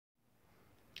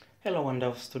Hello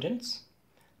wonderful students.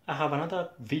 I have another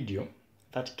video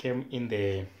that came in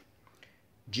the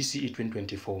GCE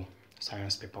 2024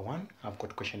 Science Paper 1. I've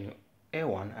got question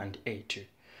A1 and A2.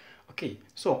 Okay,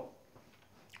 so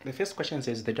the first question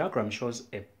says the diagram shows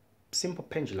a simple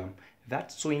pendulum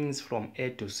that swings from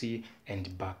A to C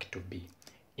and back to B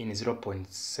in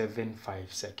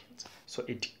 0.75 seconds. So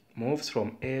it moves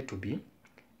from A to B,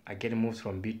 again moves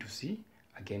from B to C,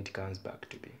 again it comes back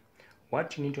to B.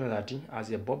 What you need to know that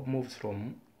as a bob moves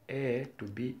from A to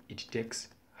B, it takes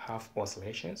half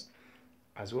oscillations,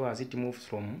 as well as it moves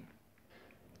from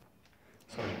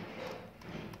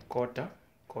quarter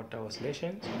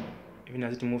oscillations. Even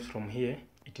as it moves from here,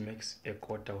 it makes a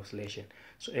quarter oscillation.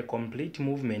 So a complete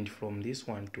movement from this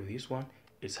one to this one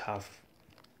is half,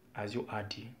 as you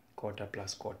add quarter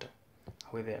plus quarter.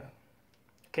 However,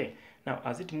 okay, now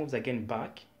as it moves again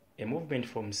back, a movement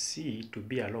from C to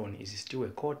B alone is still a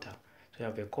quarter. So you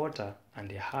have a quarter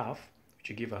and a half, which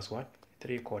will give us what?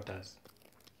 3/4.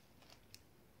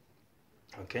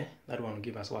 Okay, that one will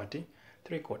give us what?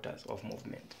 3/4 of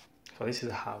movement. So this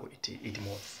is how it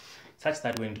moves, such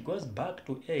that when it goes back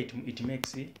to A, it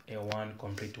makes a one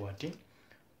complete what?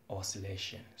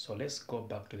 Oscillation. So let's go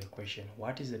back to the question.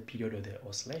 What is the period of the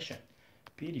oscillation?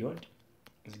 Period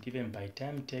is given by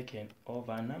time taken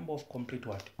over number of complete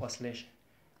what? Oscillation.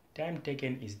 Time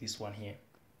taken is this one here,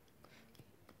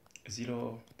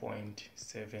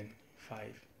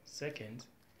 0.75 seconds.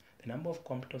 The number of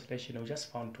complete oscillation we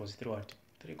just found was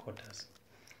 3/4.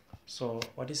 So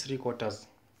what is 3/4?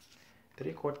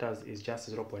 3/4 is just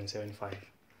 0.75.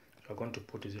 We're going to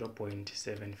put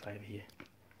 0.75 here.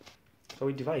 So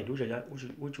we divide,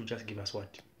 which will just give us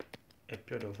what? A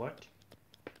period of what?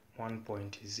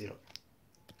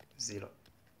 1.00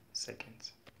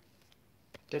 seconds.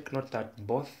 Take note that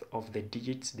both of the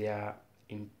digits they are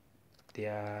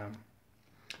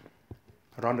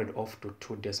rounded off to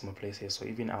 2 decimal places. So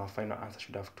even our final answer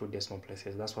should have 2 decimal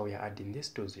places. That's why we are adding these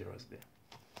 2 zeros there.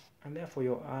 And therefore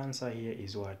your answer here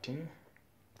is what?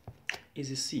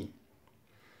 Is C.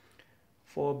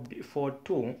 For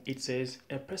 2, it says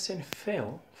a person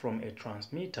fell from a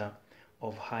transmitter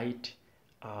of height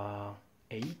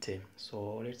 80.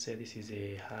 So let's say this is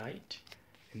a height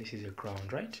and this is a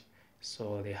ground, right?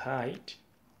 So the height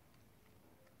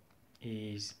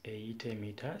is 80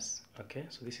 meters. Okay,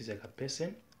 so this is like a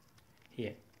person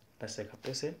here. That's like a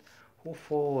person who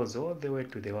falls all the way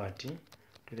to the what?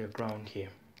 To the ground here.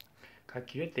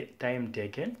 Calculate the time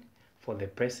taken for the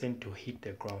person to hit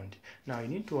the ground. Now you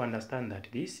need to understand that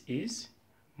this is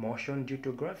motion due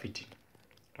to gravity.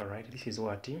 Alright, this is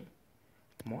what?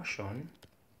 Motion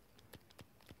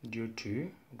due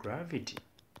to gravity.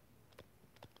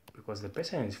 Because the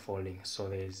person is falling,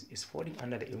 so is falling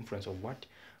under the influence of what?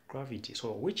 Gravity.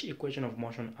 So which equation of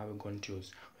motion are we going to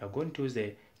use? We are going to use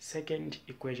the second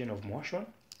equation of motion,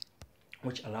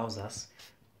 which allows us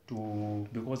to,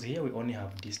 because here we only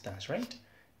have distance, right?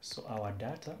 So our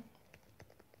data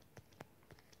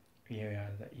here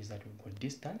is that we've got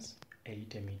distance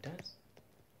 80 meters.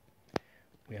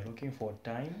 We are looking for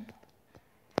time.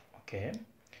 Okay,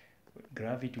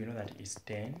 gravity we know that is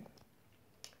 10.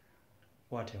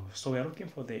 What else? So we are looking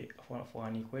for for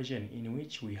an equation in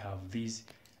which we have this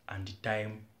and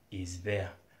time is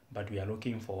there, but we are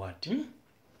looking for what?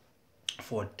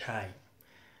 For time,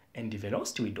 and the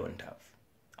velocity we don't have.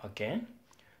 Okay,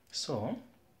 so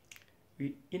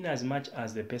in as much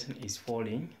as the person is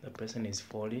falling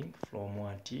from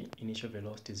what? Initial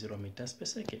velocity 0 meters per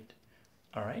second.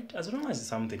 All right, as long as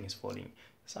something is falling,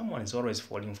 someone is always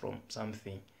falling from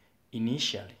something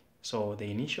initially, so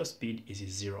the initial speed is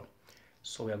 0.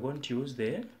 So we are going to use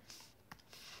the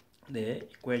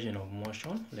equation of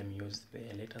motion. Let me use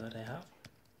the letter that I have,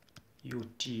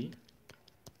 ut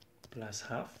plus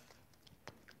half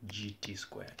gt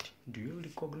squared. Do you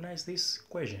recognize this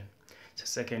equation? It's the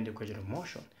second equation of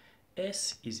motion.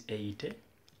 S is 80,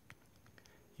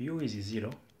 u is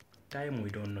 0, time we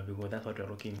don't know because that's what we're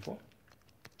looking for,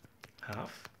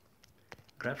 half,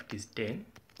 gravity is 10,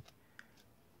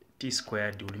 t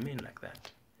squared will remain like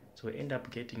that. So we end up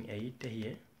getting 80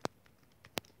 here.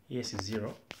 Yes is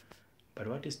 0, but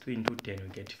what is 2 into 10? We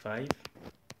get 5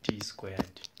 t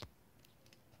squared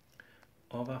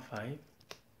over 5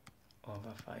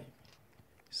 over 5.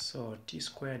 So t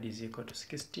squared is equal to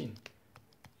 16.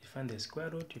 You find the square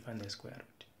root, you find the square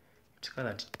root. It's called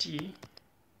that t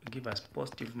will give us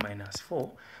positive minus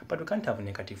 4, but we can't have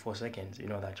negative 4 seconds. You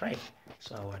know that, right?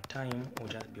 So our time will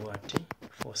just be what?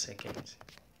 4 seconds.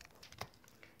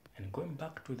 And going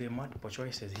back to the multiple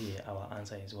choices here, our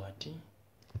answer is what?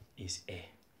 Is A.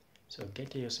 So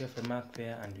get yourself a mark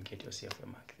there and you get yourself a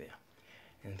mark there.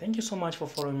 And thank you so much for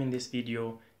following me in this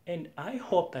video. And I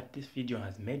hope that this video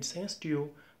has made sense to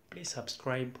you. Please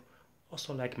subscribe,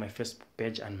 also like my Facebook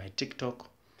page and my TikTok,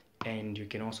 and you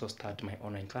can also start my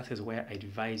online classes where I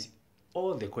revise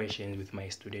all the questions with my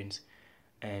students,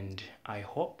 and I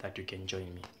hope that you can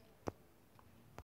join me.